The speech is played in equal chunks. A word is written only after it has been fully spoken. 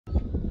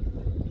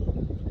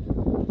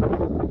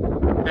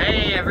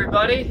Hey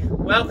everybody,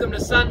 welcome to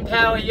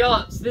Sunpower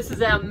Yachts. This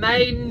is our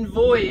maiden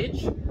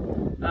voyage.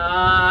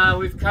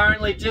 We've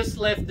currently just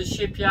left the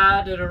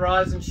shipyard at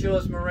Horizon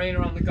Shores Marina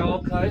on the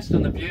Gold Coast,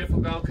 on the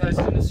beautiful Gold Coast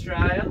in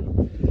Australia.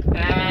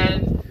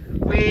 And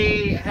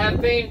we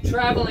have been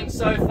travelling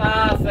so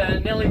far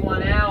for nearly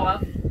 1 hour.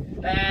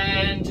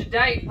 And to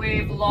date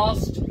we've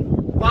lost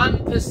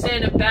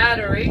 1% of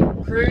battery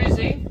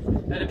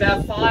cruising at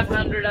about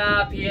 500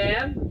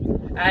 RPM.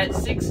 At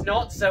 6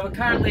 knots, so we're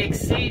currently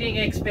exceeding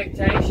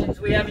expectations.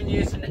 We haven't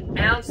used an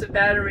ounce of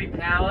battery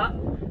power.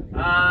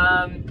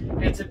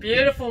 It's a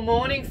beautiful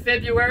morning,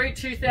 February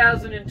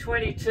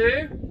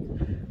 2022.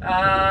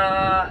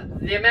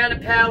 The amount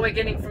of power we're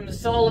getting from the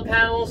solar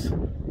panels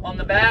on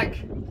the back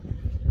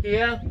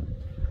here,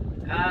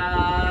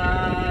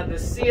 the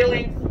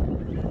ceiling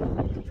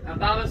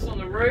above us on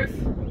the roof,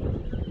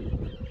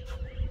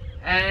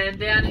 and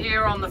down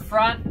here on the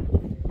front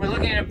we're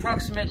looking at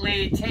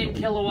approximately 10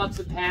 kilowatts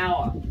of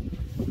power.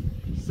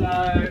 So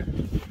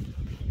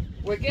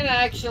we're going to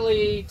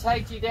actually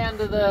take you down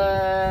to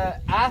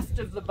the aft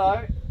of the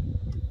boat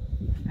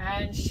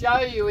and show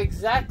you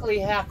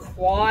exactly how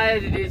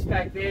quiet it is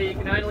back there. You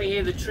can only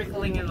hear the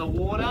trickling in the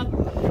water,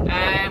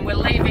 and we're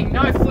leaving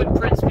no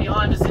footprints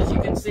behind us. As you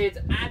can see, it's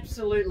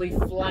absolutely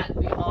flat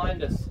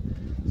behind us.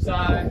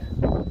 So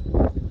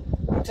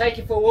we'll take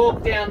you for a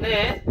walk down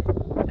there,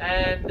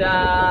 and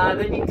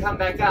then you can come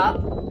back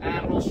up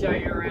and we'll show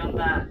you around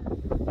that.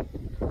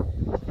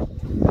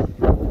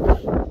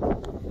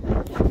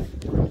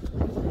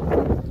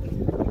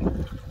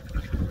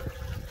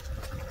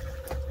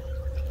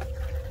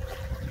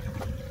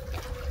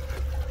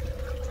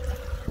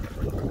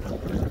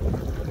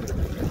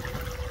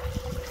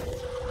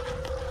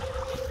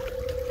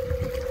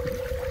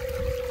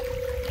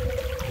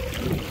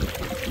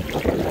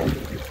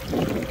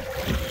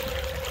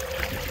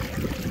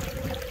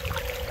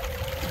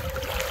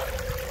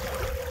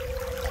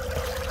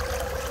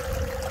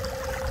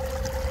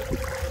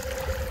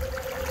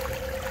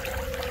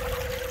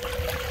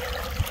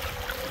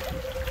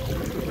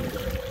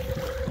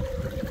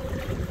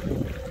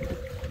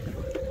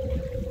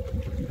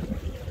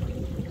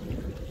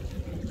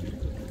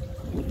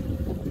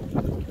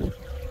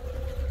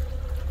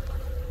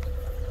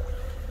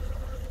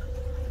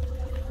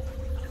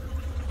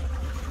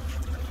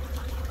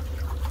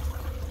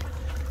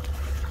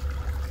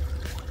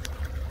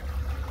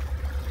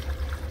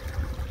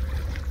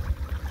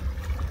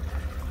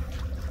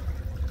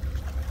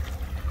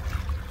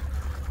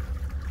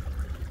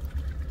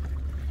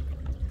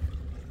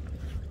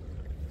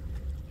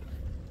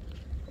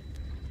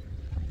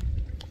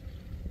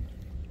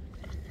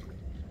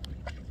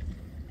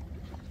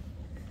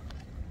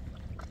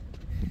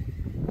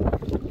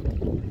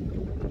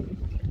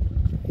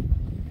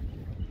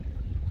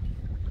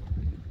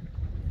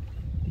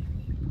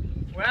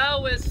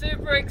 Well, we're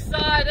super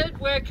excited.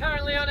 We're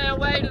currently on our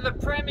way to the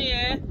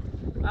premiere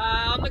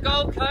on the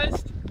Gold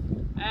Coast,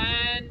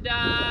 and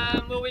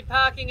we'll be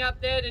parking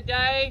up there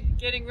today,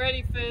 getting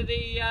ready for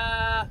the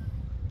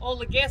all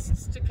the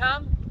guests to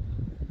come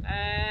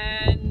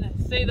and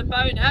see the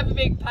boat and have a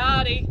big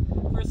party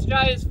for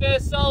Australia's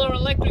first solar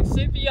electric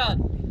super yacht.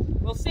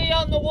 We'll see you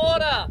on the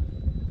water.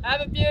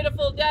 Have a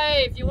beautiful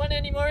day. If you want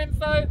any more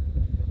info,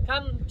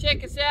 come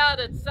check us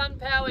out at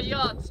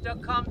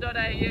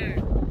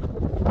sunpoweryachts.com.au.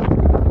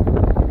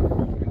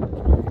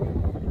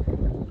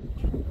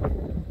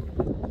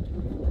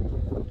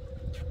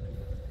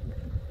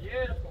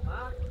 Beautiful,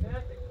 Mark.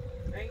 Perfect.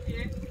 Thank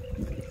you.